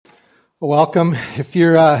Welcome. If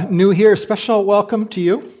you're new here, special welcome to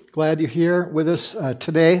you. Glad you're here with us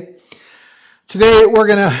today. Today we're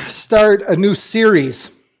going to start a new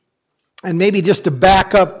series. And maybe just to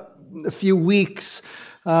back up a few weeks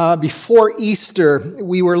before Easter,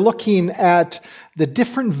 we were looking at the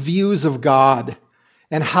different views of God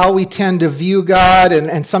and how we tend to view God,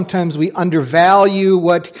 and sometimes we undervalue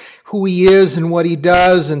who He is and what He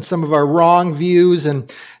does, and some of our wrong views.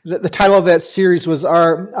 And the title of that series was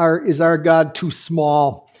Is Our God Too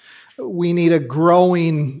Small? We need a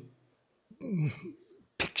growing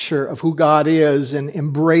picture of who God is and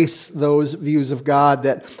embrace those views of God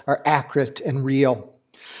that are accurate and real.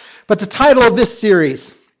 But the title of this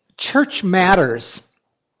series, Church Matters.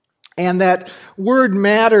 And that word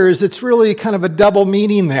matters, it's really kind of a double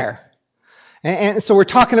meaning there. And so we're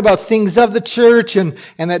talking about things of the church, and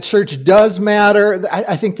that church does matter.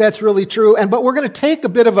 I think that's really true. But we're going to take a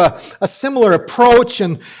bit of a similar approach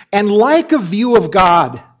and like a view of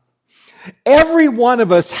God. Every one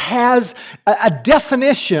of us has a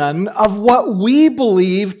definition of what we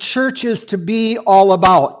believe church is to be all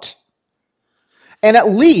about. And it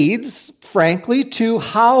leads, frankly, to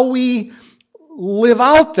how we live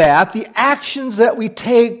out that, the actions that we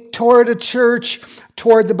take toward a church,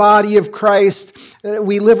 toward the body of Christ.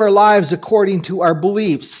 We live our lives according to our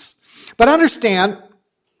beliefs. But understand,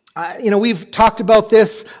 we've talked about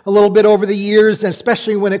this a little bit over the years, and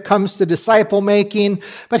especially when it comes to disciple making.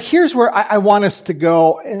 But here's where I want us to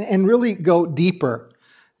go and really go deeper.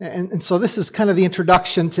 And so this is kind of the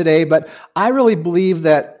introduction today, but I really believe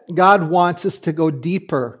that God wants us to go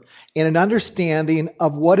deeper in an understanding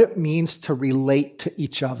of what it means to relate to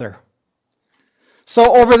each other.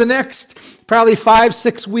 So over the next probably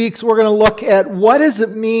 5-6 weeks, we're going to look at what does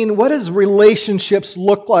it mean, what does relationships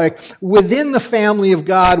look like within the family of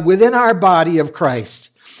God, within our body of Christ.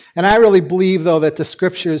 And I really believe, though, that the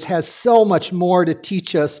Scriptures has so much more to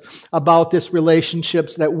teach us about this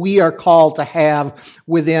relationships that we are called to have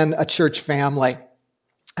within a church family.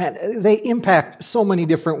 And they impact so many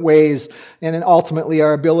different ways, and then ultimately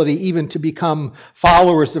our ability even to become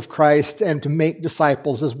followers of Christ and to make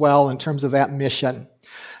disciples as well in terms of that mission.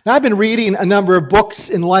 Now, I've been reading a number of books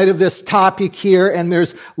in light of this topic here, and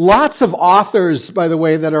there's lots of authors, by the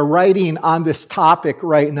way, that are writing on this topic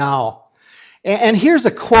right now. And here's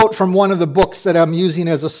a quote from one of the books that I'm using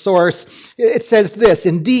as a source. It says this: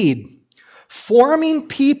 "Indeed, forming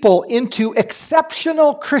people into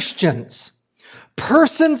exceptional Christians,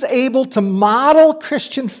 persons able to model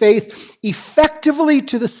Christian faith effectively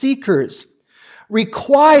to the seekers,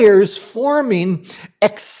 requires forming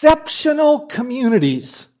exceptional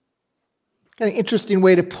communities." Kind of interesting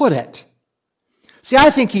way to put it. See,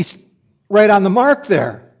 I think he's right on the mark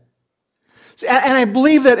there. And I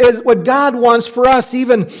believe that is what God wants for us,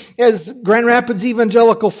 even as Grand Rapids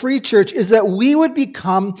Evangelical Free Church, is that we would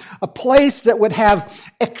become a place that would have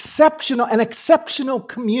an exceptional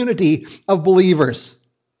community of believers.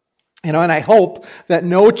 And I hope that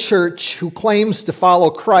no church who claims to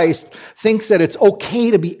follow Christ thinks that it's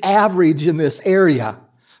okay to be average in this area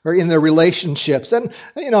or in their relationships. And,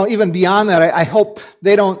 even beyond that, I hope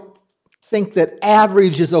they don't think that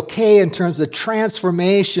average is okay in terms of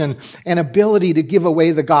transformation and ability to give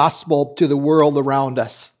away the gospel to the world around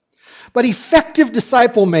us. But effective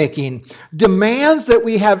disciple making demands that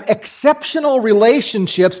we have exceptional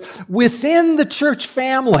relationships within the church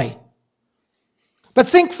family. But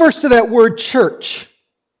think first of that word church.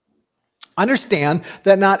 Understand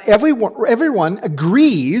that not everyone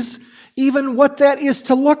agrees even what that is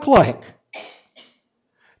to look like.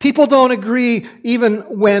 People don't agree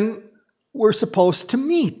even when we're supposed to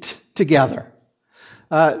meet together.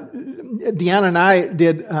 Deanna and I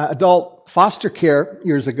did adult foster care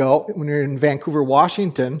years ago when we were in Vancouver,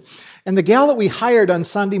 Washington, and the gal that we hired on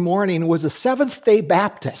Sunday morning was a Seventh-day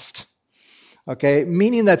Baptist. Okay,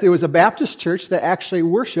 meaning that there was a Baptist church that actually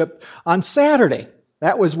worshiped on Saturday.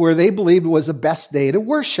 That was where they believed was the best day to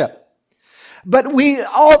worship. But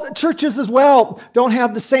all churches as well don't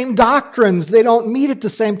have the same doctrines. They don't meet at the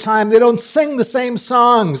same time. They don't sing the same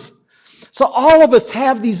songs. So all of us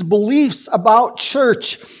have these beliefs about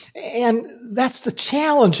church, and that's the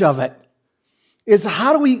challenge of it, is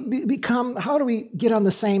how do we get on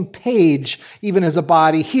the same page even as a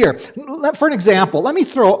body here? For an example, let me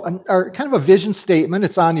throw kind of a vision statement.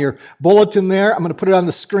 It's on your bulletin there. I'm going to put it on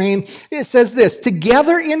the screen. It says this: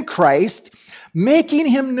 "Together in Christ, making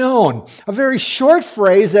Him known." A very short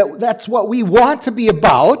phrase that's what we want to be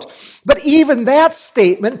about. But even that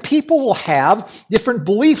statement, people will have different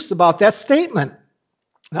beliefs about that statement.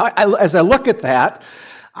 Now, as I look at that,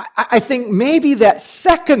 I think maybe that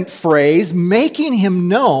second phrase, making him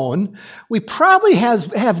known, we probably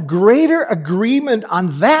have greater agreement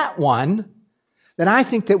on that one than I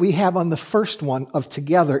think that we have on the first one of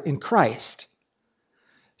together in Christ.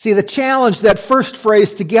 See, the challenge, that first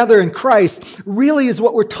phrase, together in Christ, really is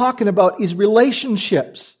what we're talking about, is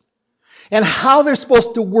relationships and how they're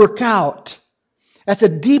supposed to work out. That's a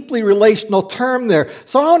deeply relational term there.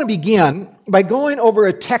 So I want to begin by going over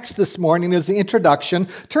a text this morning as the introduction,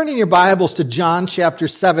 turning your Bibles to John chapter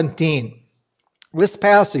 17. This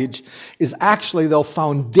passage is actually, though,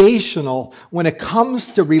 foundational when it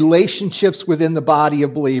comes to relationships within the body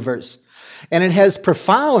of believers. And it has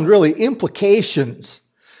profound, really, implications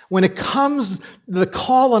when it comes to the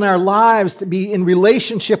call in our lives to be in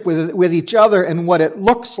relationship with each other and what it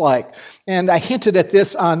looks like. And I hinted at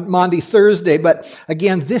this on Maundy Thursday, but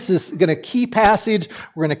again, this is going to key passage.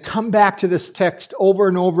 We're going to come back to this text over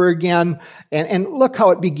and over again. And look how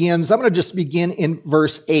it begins. I'm going to just begin in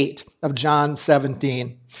verse 8 of John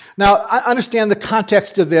 17. Now, I understand the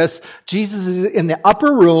context of this. Jesus is in the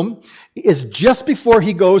upper room, is just before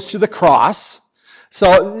he goes to the cross.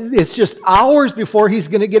 So it's just hours before he's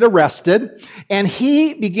going to get arrested, and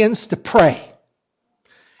he begins to pray.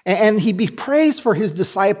 And he prays for his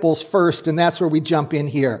disciples first, and that's where we jump in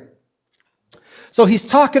here. So he's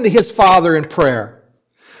talking to his Father in prayer.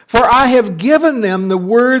 For I have given them the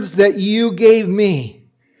words that you gave me,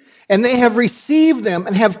 and they have received them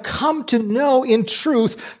and have come to know in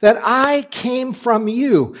truth that I came from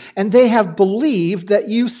you, and they have believed that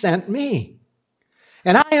you sent me.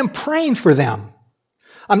 And I am praying for them.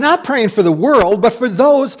 I'm not praying for the world, but for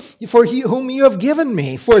those whom you have given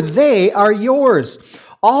me, for they are yours.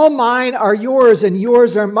 All mine are yours, and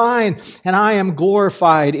yours are mine, and I am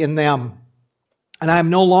glorified in them. And I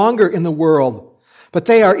am no longer in the world, but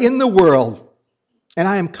they are in the world, and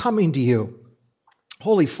I am coming to you.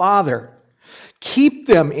 Holy Father, keep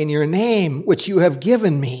them in your name, which you have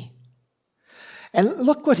given me. And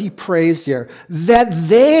look what he prays here, that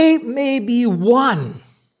they may be one,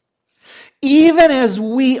 even as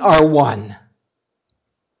we are one.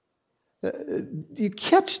 You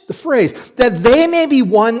catch the phrase, that they may be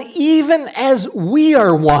one even as we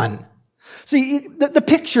are one. See, the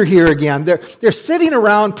picture here again, they're sitting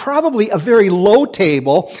around probably a very low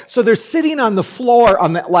table, so they're sitting on the floor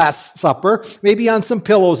on that Last Supper, maybe on some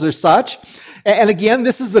pillows or such. And again,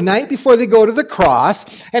 this is the night before they go to the cross.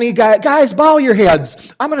 And he goes, guys, bow your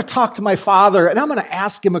heads. I'm going to talk to my Father, and I'm going to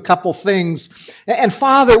ask him a couple things. And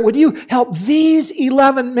Father, would you help these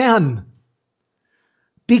 11 men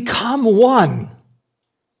become one?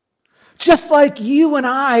 Just like you and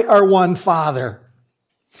I are one, Father.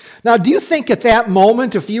 Now, do you think at that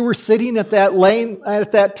moment, if you were sitting at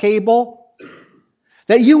that table,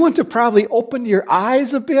 that you wouldn't have probably opened your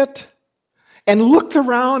eyes a bit and looked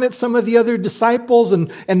around at some of the other disciples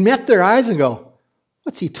and met their eyes and go,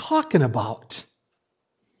 what's he talking about?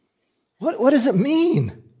 What does it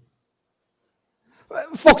mean?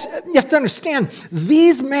 Folks, you have to understand,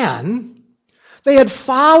 these men, they had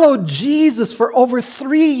followed Jesus for over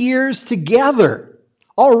 3 years together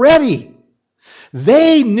already.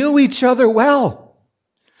 They knew each other well.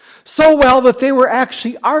 So well that they were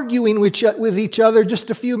actually arguing with each other just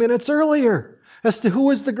a few minutes earlier as to who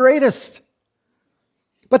was the greatest.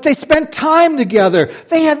 But they spent time together.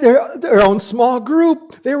 They had their own small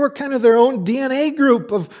group. They were kind of their own DNA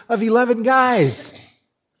group of 11 guys.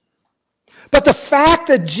 But the fact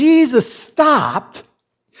that Jesus stopped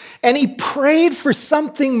and he prayed for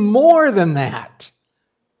something more than that.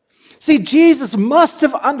 See, Jesus must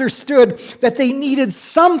have understood that they needed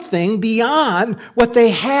something beyond what they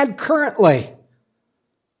had currently.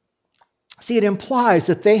 See, it implies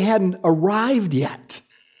that they hadn't arrived yet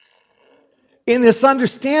in this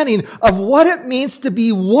understanding of what it means to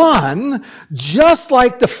be one, just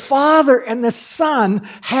like the Father and the Son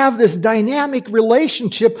have this dynamic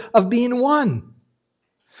relationship of being one.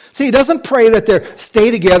 See, he doesn't pray that they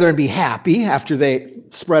stay together and be happy after they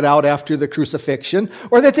spread out after the crucifixion,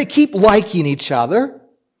 or that they keep liking each other.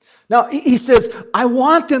 Now, he says, I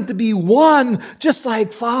want them to be one, just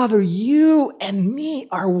like, Father, you and me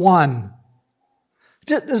are one.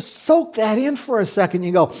 Just soak that in for a second.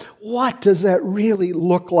 You go, what does that really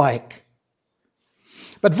look like?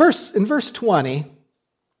 But in verse 20,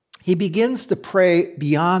 he begins to pray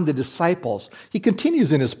beyond the disciples. He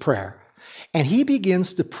continues in his prayer. And he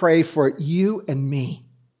begins to pray for you and me,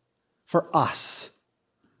 for us,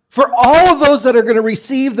 for all of those that are going to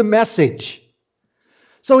receive the message.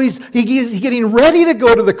 So he's getting ready to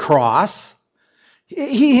go to the cross.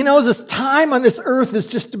 He knows his time on this earth is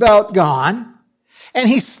just about gone. And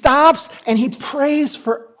he stops and he prays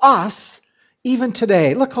for us Even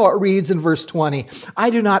today, look how it reads in verse 20.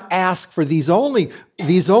 I do not ask for these only,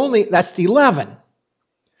 that's the 11.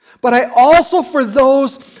 But I also for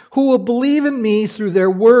those who will believe in me through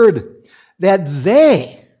their word, that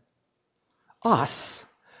they, us,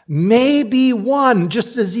 may be one,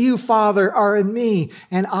 just as you, Father, are in me,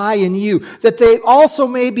 and I in you, that they also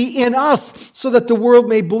may be in us, so that the world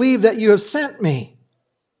may believe that you have sent me.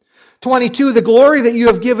 22, the glory that you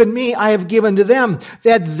have given me, I have given to them,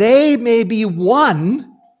 that they may be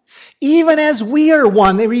one, even as we are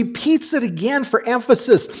one. They repeats it again for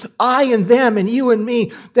emphasis. I and them and you and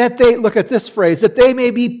me, that they, look at this phrase, that they may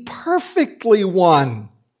be perfectly one,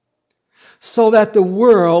 so that the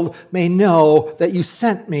world may know that you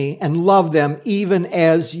sent me and love them even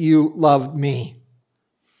as you loved me.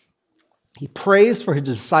 He prays for his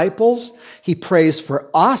disciples. He prays for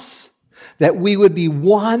us, that we would be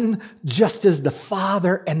one just as the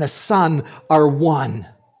Father and the Son are one.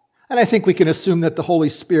 And I think we can assume that the Holy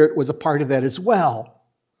Spirit was a part of that as well.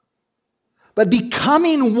 But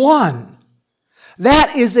becoming one,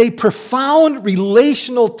 that is a profound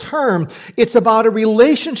relational term. It's about a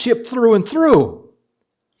relationship through and through.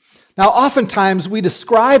 Now, oftentimes we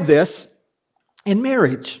describe this in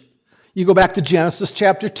marriage. You go back to Genesis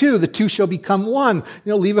chapter 2, the two shall become one.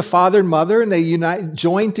 Leave a father and mother, and they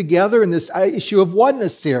join together in this issue of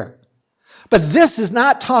oneness here. But this is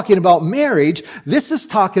not talking about marriage. This is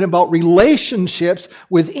talking about relationships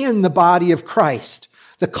within the body of Christ.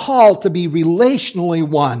 The call to be relationally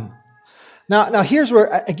one. Now here's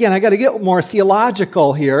where, again, I got to get more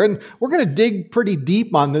theological here, and we're going to dig pretty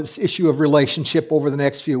deep on this issue of relationship over the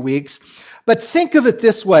next few weeks. But think of it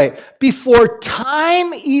this way. Before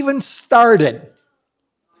time even started,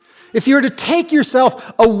 if you were to take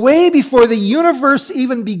yourself away before the universe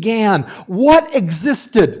even began, what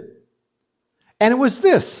existed? And it was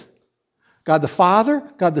this: God the Father,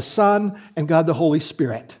 God the Son, and God the Holy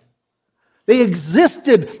Spirit. They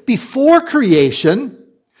existed before creation,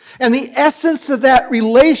 and the essence of that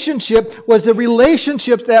relationship was a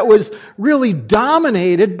relationship that was really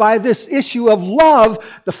dominated by this issue of love.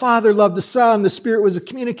 The Father loved the Son, the Spirit was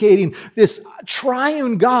communicating this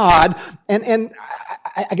triune God. And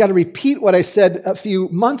I got to repeat what I said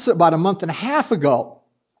about a month and a half ago.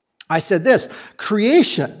 I said this: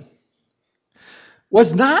 creation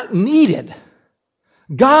was not needed.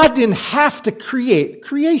 God didn't have to create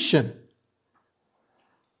creation.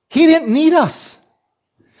 He didn't need us.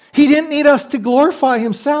 He didn't need us to glorify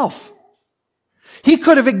himself. He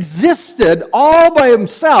could have existed all by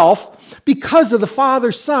himself because of the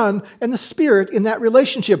Father, Son, and the Spirit in that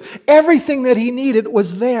relationship. Everything that he needed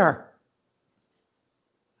was there.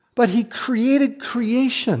 But he created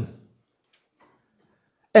creation.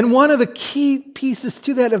 And one of the key pieces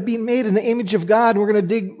to that of being made in the image of God, and we're going to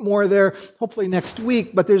dig more there hopefully next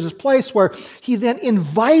week, but there's this place where he then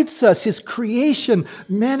invites us, his creation,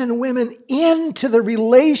 men and women, into the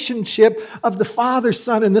relationship of the Father,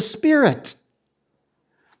 Son, and the Spirit.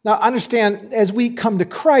 Now understand, as we come to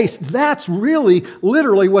Christ, that's really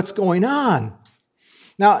literally what's going on.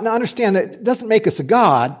 Now understand that it doesn't make us a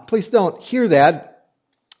God. Please don't hear that.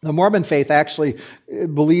 The Mormon faith actually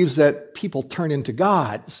believes that people turn into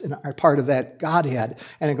gods and are part of that Godhead.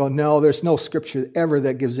 And I go, no, there's no scripture ever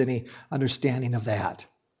that gives any understanding of that.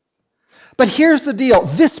 But here's the deal.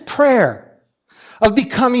 This prayer of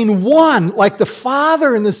becoming one, like the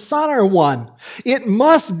Father and the Son are one, it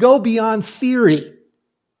must go beyond theory.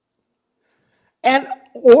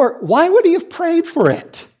 Or why would he have prayed for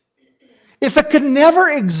it? If it could never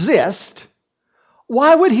exist,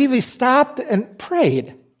 why would he have stopped and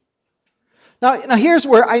prayed? Now here's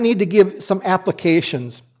where I need to give some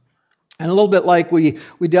applications. And a little bit like we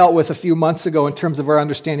dealt with a few months ago in terms of our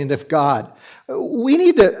understanding of God. We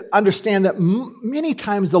need to understand that many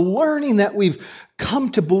times the learning that we've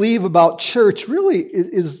come to believe about church really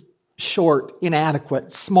is short,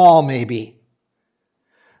 inadequate, small maybe.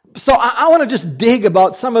 So I want to just dig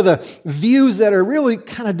about some of the views that are really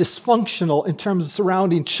kind of dysfunctional in terms of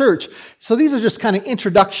surrounding church. So these are just kind of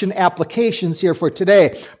introduction applications here for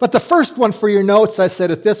today. But the first one for your notes, I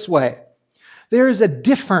said it this way. There is a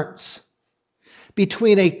difference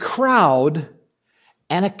between a crowd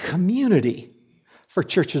and a community for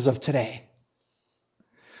churches of today.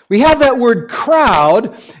 We have that word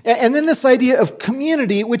crowd, and then this idea of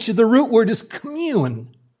community, which the root word is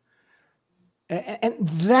commune. And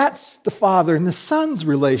that's the Father and the Son's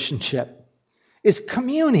relationship, is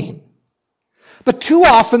communing. But too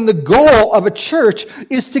often the goal of a church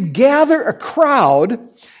is to gather a crowd,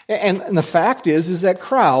 and the fact is that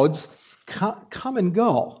crowds come and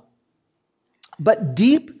go. But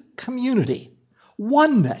deep community,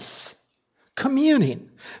 oneness,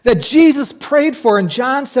 communing, that Jesus prayed for in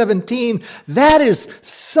John 17, that is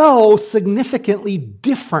so significantly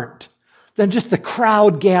different than just a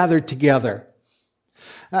crowd gathered together.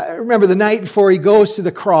 Remember the night before he goes to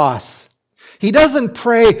the cross. He doesn't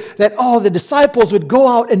pray that, the disciples would go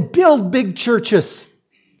out and build big churches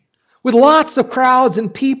with lots of crowds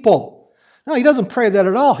and people. No, he doesn't pray that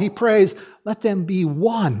at all. He prays, let them be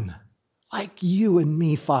one, like you and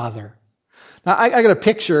me, Father. Now, I got a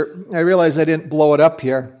picture. I realize I didn't blow it up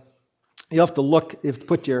here. You'll have to look, you have to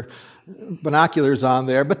put your binoculars on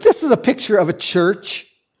there. But this is a picture of a church.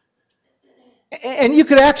 And you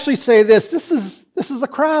could actually say this is a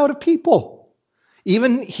crowd of people.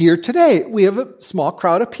 Even here today, we have a small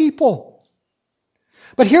crowd of people.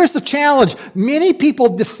 But here's the challenge. Many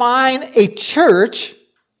people define a church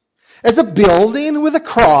as a building with a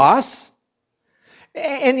cross.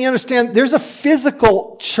 And you understand, there's a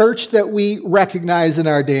physical church that we recognize in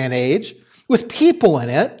our day and age with people in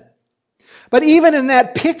it. But even in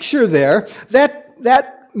that picture there,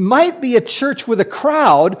 that might be a church with a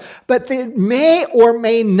crowd, but they may or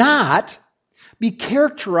may not be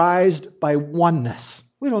characterized by oneness.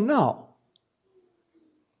 We don't know.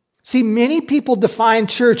 See, many people define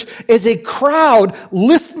church as a crowd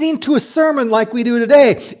listening to a sermon like we do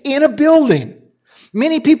today in a building.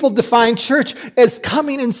 Many people define church as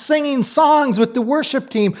coming and singing songs with the worship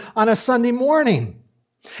team on a Sunday morning.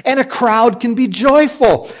 And a crowd can be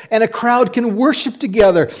joyful, and a crowd can worship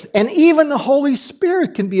together, and even the Holy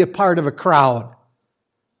Spirit can be a part of a crowd.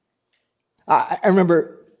 I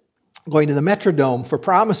remember going to the Metrodome for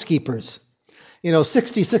Promise Keepers.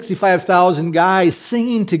 65,000 guys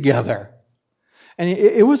singing together. And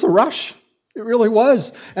it was a rush. It really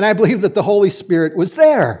was. And I believe that the Holy Spirit was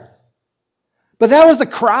there. But that was a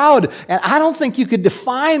crowd, and I don't think you could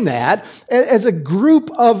define that as a group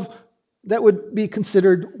that would be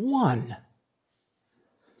considered one.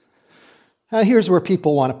 Now here's where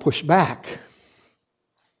people want to push back.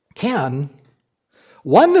 Ken,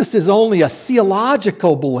 oneness is only a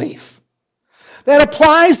theological belief that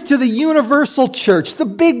applies to the universal church, the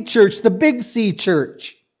big C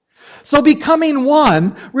church. So becoming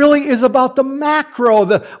one really is about the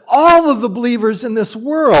macro, all of the believers in this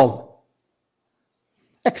world.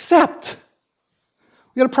 Except,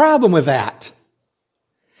 we got a problem with that.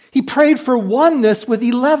 He prayed for oneness with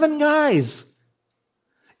 11 guys.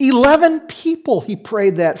 11 people he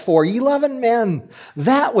prayed that for. 11 men.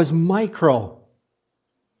 That was micro.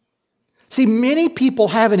 See, many people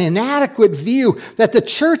have an inadequate view that the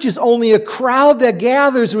church is only a crowd that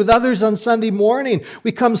gathers with others on Sunday morning.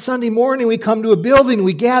 We come Sunday morning, we come to a building,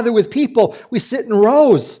 we gather with people, we sit in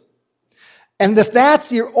rows. And if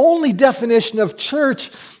that's your only definition of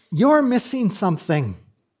church, you're missing something.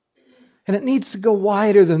 And it needs to go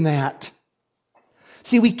wider than that.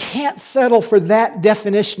 See, we can't settle for that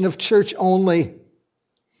definition of church only.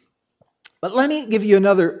 But let me give you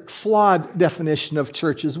another flawed definition of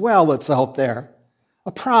church as well that's out there.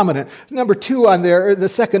 A prominent. Number 2 on there, the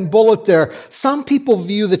second bullet there. Some people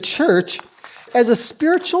view the church as a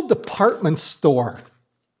spiritual department store.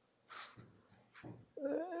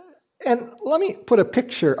 And let me put a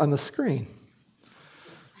picture on the screen.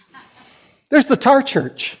 There's the Tar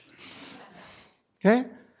Church. Okay?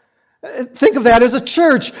 Think of that as a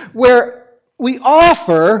church where we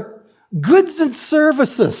offer goods and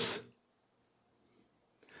services.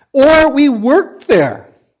 Or we work there.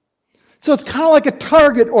 So it's kind of like a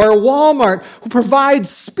Target or a Walmart who provides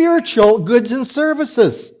spiritual goods and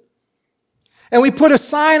services. And we put a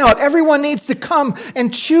sign out. Everyone needs to come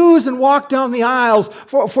and choose and walk down the aisles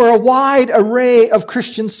for a wide array of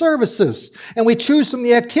Christian services. And we choose from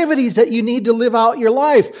the activities that you need to live out your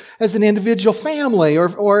life as an individual family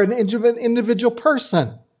or an individual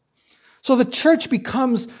person. So the church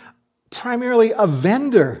becomes primarily a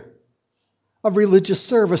vendor of religious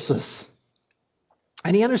services.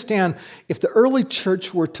 And you understand, if the early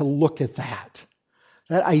church were to look at that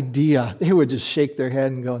idea, they would just shake their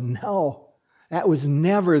head and go, no. That was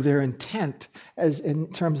never their intent as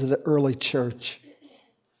in terms of the early church.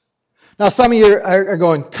 Now some of you are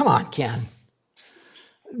going, come on, Ken.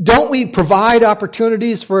 Don't we provide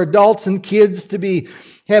opportunities for adults and kids to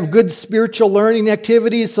have good spiritual learning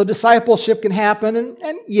activities so discipleship can happen?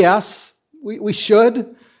 And yes, we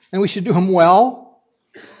should, and we should do them well.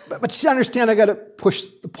 But you understand, I got to push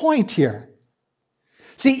the point here.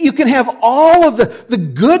 See, you can have all of the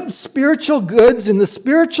good spiritual goods and the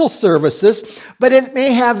spiritual services, but it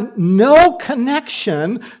may have no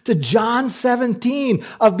connection to John 17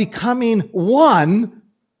 of becoming one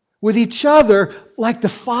with each other like the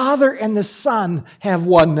Father and the Son have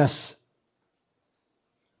oneness.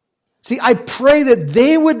 See, I pray that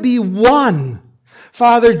they would be one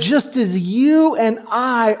Father, just as you and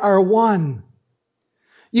I are one.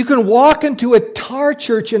 You can walk into a TAR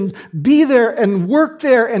church and be there and work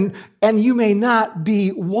there, and you may not be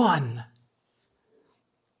one.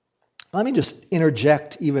 Let me just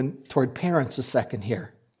interject even toward parents a second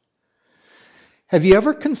here. Have you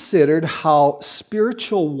ever considered how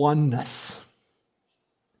spiritual oneness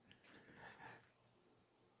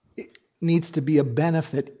needs to be a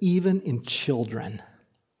benefit even in children?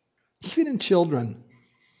 Even in children.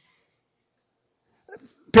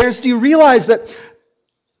 Parents, do you realize that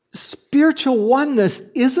spiritual oneness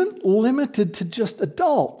isn't limited to just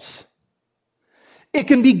adults? It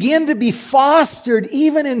can begin to be fostered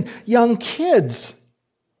even in young kids.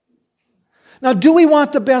 Now, do we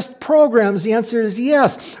want the best programs? The answer is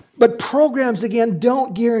yes. But programs, again,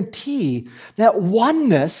 don't guarantee that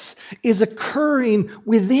oneness is occurring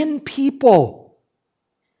within people,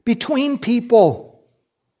 between people.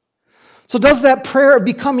 So does that prayer of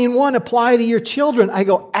becoming one apply to your children? I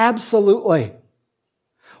go, absolutely.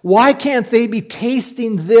 Why can't they be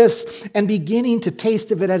tasting this and beginning to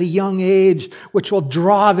taste of it at a young age, which will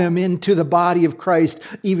draw them into the body of Christ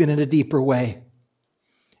even in a deeper way?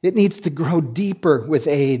 It needs to grow deeper with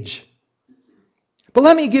age. But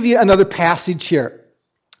let me give you another passage here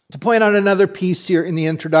to point out another piece here in the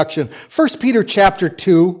introduction. 1 Peter chapter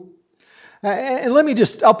 2. And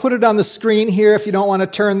I'll put it on the screen here if you don't want to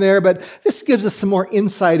turn there, but this gives us some more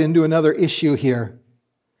insight into another issue here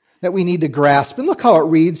that we need to grasp. And look how it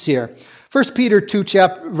reads here. 1 Peter 2,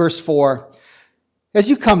 verse 4. As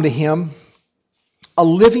you come to him, a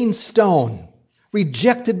living stone,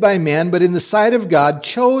 rejected by men, but in the sight of God,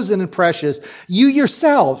 chosen and precious, you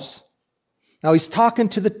yourselves. Now he's talking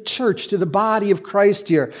to the church, to the body of Christ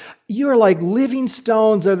here. You are like living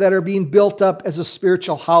stones that are being built up as a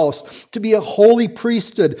spiritual house, to be a holy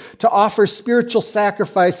priesthood, to offer spiritual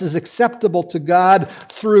sacrifices acceptable to God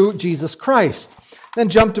through Jesus Christ. Then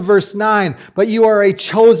jump to verse 9. But you are a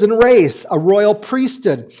chosen race, a royal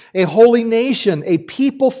priesthood, a holy nation, a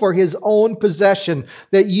people for his own possession,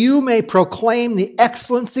 that you may proclaim the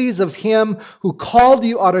excellencies of him who called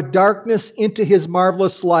you out of darkness into his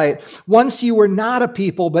marvelous light. Once you were not a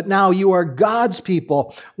people, but now you are God's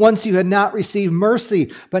people. Once you had not received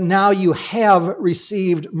mercy, but now you have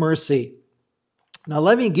received mercy. Now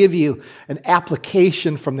let me give you an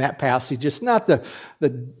application from that passage. It's not the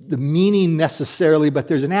meaning necessarily, but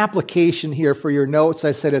there's an application here for your notes.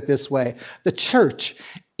 I said it this way. The church,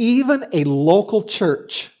 even a local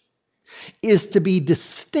church, is to be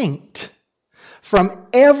distinct from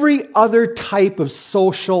every other type of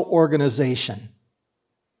social organization.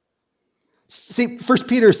 See, 1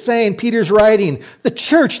 Peter's writing, the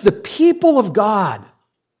church, the people of God,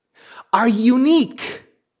 are unique.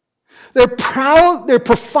 They're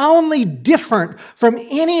profoundly different from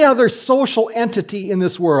any other social entity in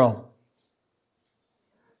this world.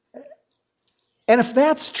 And if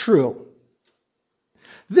that's true,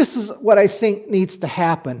 this is what I think needs to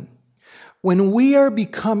happen. When we are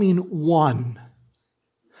becoming one,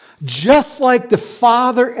 just like the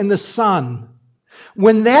Father and the Son,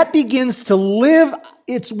 when that begins to live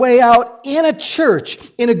its way out in a church,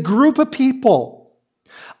 in a group of people,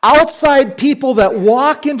 outside people that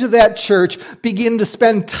walk into that church begin to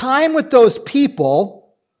spend time with those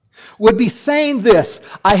people would be saying this,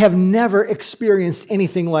 I have never experienced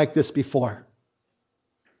anything like this before.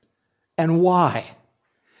 And why?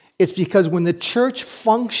 It's because when the church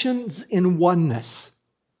functions in oneness,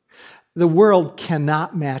 the world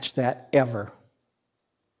cannot match that ever.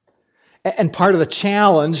 And part of the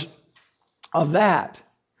challenge of that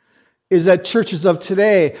is that churches of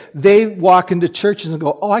today, they walk into churches and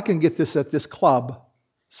go, oh, I can get this at this club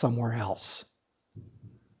somewhere else.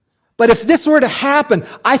 But if this were to happen,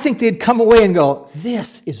 I think they'd come away and go,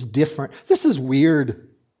 this is different. This is weird.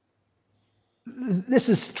 This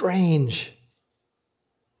is strange.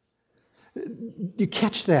 Do you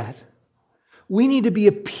catch that? We need to be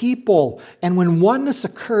a people, and when oneness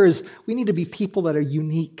occurs, we need to be people that are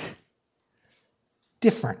unique,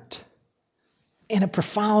 different, in a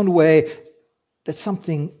profound way that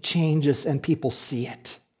something changes and people see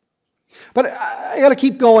it. But I got to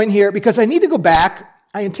keep going here because I need to go back.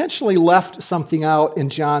 I intentionally left something out in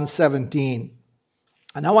John 17.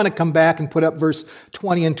 And I want to come back and put up verse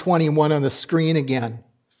 20 and 21 on the screen again.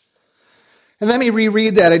 And let me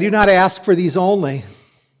reread that. I do not ask for these only,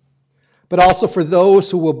 but also for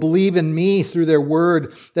those who will believe in me through their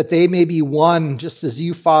word, that they may be one, just as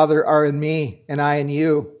you, Father, are in me and I in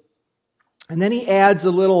you. And then he adds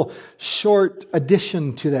a little short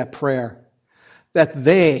addition to that prayer, that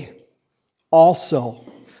they also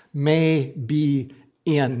may be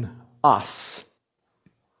in us.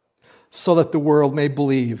 so that the world may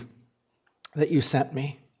believe that you sent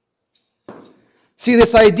me. See,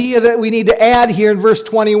 this idea that we need to add here in verse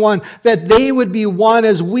 21, that they would be one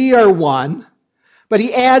as we are one, but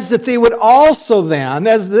he adds that they would also then,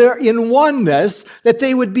 as they're in oneness, that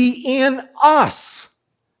they would be in us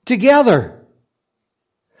together.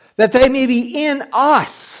 That they may be in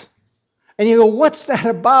us. And you go, what's that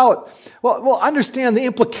about? Well, understand the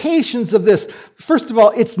implications of this. First of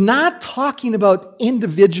all, it's not talking about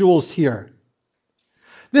individuals here.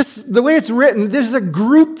 The way it's written, there's a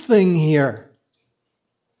group thing here.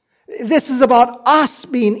 This is about us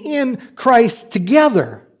being in Christ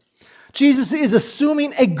together. Jesus is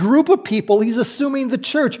assuming a group of people. He's assuming the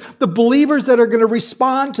church, the believers that are going to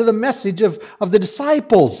respond to the message of the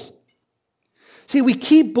disciples. See, we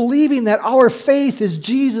keep believing that our faith is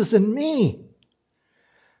Jesus and me.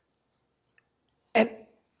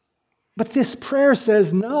 But this prayer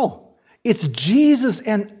says no. It's Jesus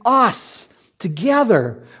and us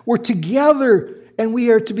together. We're together and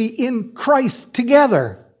we are to be in Christ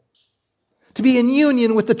together. To be in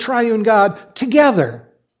union with the triune God together.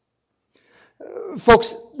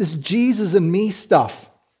 Folks, this Jesus and me stuff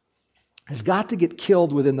has got to get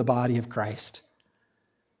killed within the body of Christ.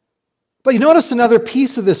 But you notice another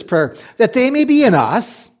piece of this prayer, that they may be in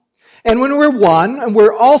us, and when we're one, and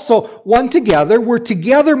we're also one together, we're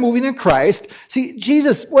together moving in Christ. See,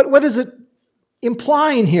 Jesus, what is it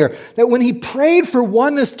implying here? That when he prayed for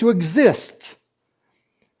oneness to exist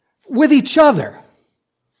with each other,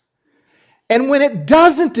 and when it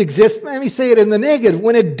doesn't exist, let me say it in the negative,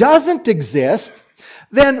 when it doesn't exist,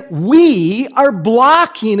 then we are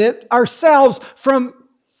blocking it ourselves from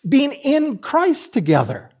being in Christ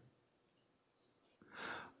together.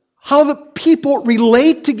 How the people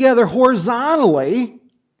relate together horizontally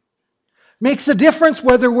makes a difference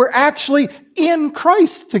whether we're actually in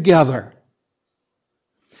Christ together.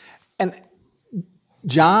 And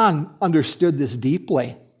John understood this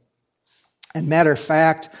deeply. And matter of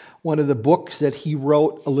fact, one of the books that he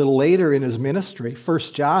wrote a little later in his ministry, 1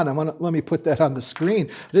 John, let me put that on the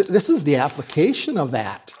screen. This is the application of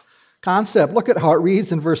that concept. Look at how it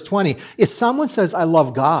reads in verse 20. If someone says, I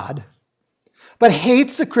love God, but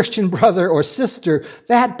hates a Christian brother or sister,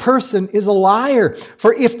 that person is a liar.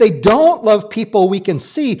 For if they don't love people we can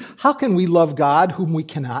see, how can we love God whom we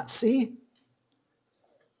cannot see?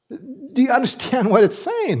 Do you understand what it's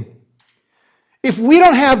saying? If we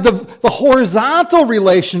don't have the horizontal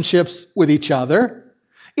relationships with each other,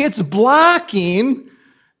 it's blocking,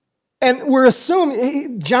 and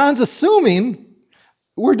John's assuming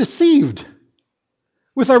we're deceived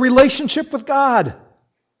with our relationship with God.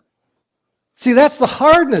 See, that's the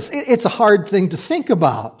hardness. It's a hard thing to think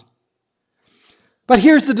about. But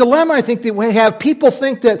here's the dilemma I think that we have. People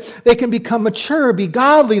think that they can become mature, be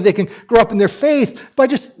godly, they can grow up in their faith by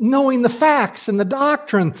just knowing the facts and the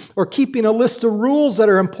doctrine, or keeping a list of rules that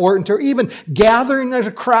are important, or even gathering at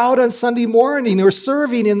a crowd on Sunday morning, or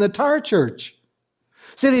serving in the tar church.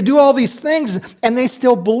 See, they do all these things and they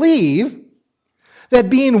still believe that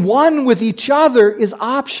being one with each other is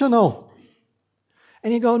optional.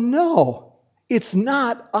 And you go, no, it's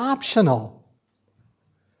not optional.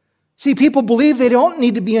 See, people believe they don't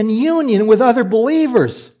need to be in union with other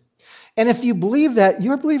believers. And if you believe that,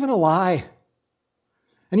 you're believing a lie.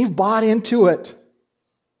 And you've bought into it.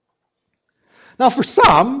 Now, for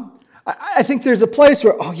some, I think there's a place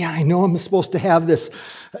where, oh yeah, I know I'm supposed to have this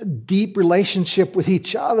deep relationship with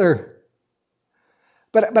each other.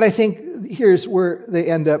 But I think here's where they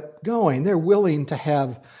end up going. They're willing to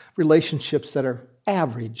have relationships that are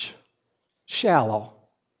average, shallow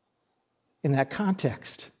in that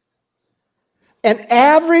context. And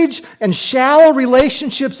average and shallow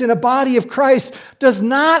relationships in a body of Christ does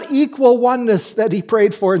not equal oneness that he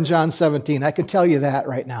prayed for in John 17. I can tell you that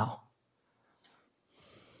right now.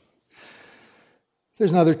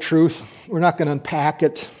 There's another truth. We're not going to unpack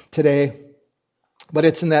it today. But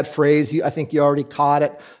it's in that phrase, I think you already caught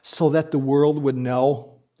it, so that the world would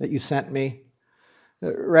know that you sent me.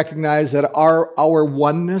 Recognize that our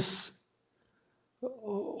oneness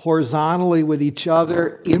horizontally with each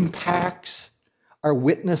other impacts our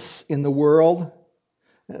witness in the world.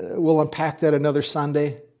 We'll unpack that another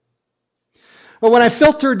Sunday. But when I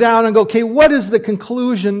filter down and go, okay, what is the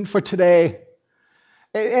conclusion for today?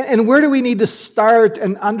 And where do we need to start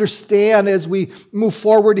and understand as we move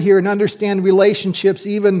forward here and understand relationships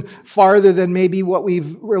even farther than maybe what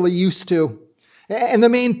we've really used to? And the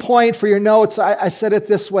main point for your notes, I said it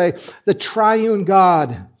this way: the triune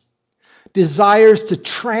God desires to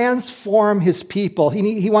transform his people.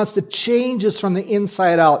 He wants to change us from the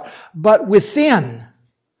inside out. But within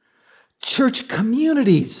church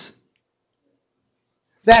communities,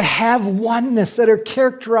 that have oneness, that are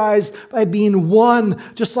characterized by being one,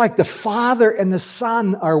 just like the Father and the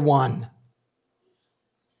Son are one.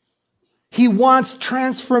 He wants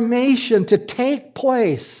transformation to take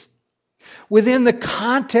place within the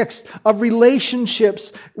context of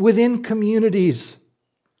relationships within communities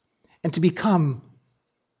and to become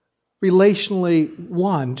relationally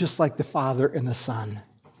one, just like the Father and the Son.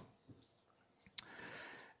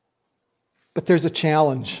 But there's a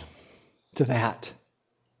challenge to that.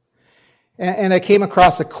 And I came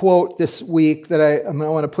across a quote this week that I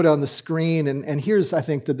want to put on the screen, and here's, I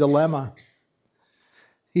think, the dilemma.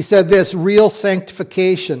 He said this: real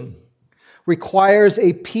sanctification requires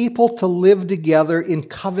a people to live together in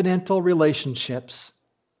covenantal relationships,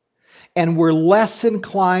 and we're less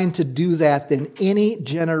inclined to do that than any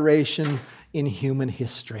generation in human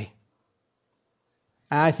history.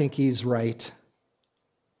 I think he's right.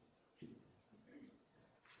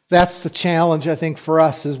 That's the challenge, I think, for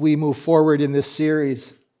us as we move forward in this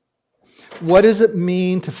series. What does it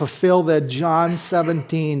mean to fulfill that John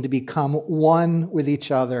 17, to become one with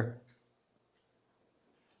each other?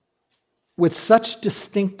 With such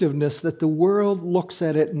distinctiveness that the world looks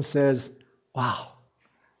at it and says, wow,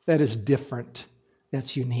 that is different.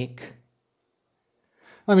 That's unique.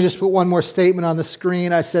 Let me just put one more statement on the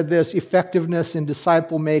screen. I said this: effectiveness in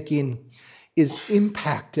disciple making is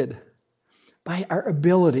impacted by our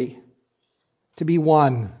ability to be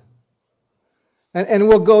one. And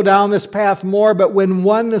we'll go down this path more, but when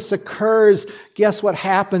oneness occurs, guess what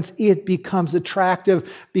happens? It becomes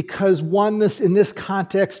attractive, because oneness in this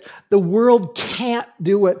context, the world can't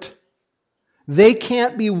do it. They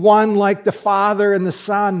can't be one like the Father and the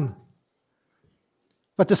Son.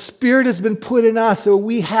 But the Spirit has been put in us, so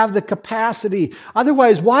we have the capacity.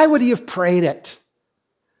 Otherwise, why would He have prayed it?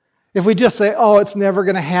 If we just say, oh, it's never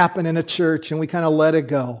going to happen in a church, and we kind of let it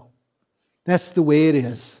go. That's the way it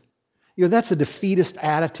is. That's a defeatist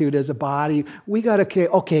attitude as a body. We got to,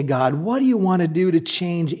 okay, God, what do you want to do to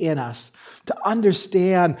change in us? To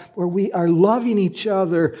understand where we are loving each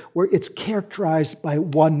other, where it's characterized by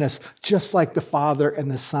oneness, just like the Father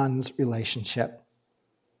and the Son's relationship.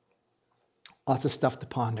 Lots of stuff to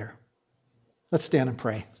ponder. Let's stand and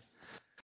pray.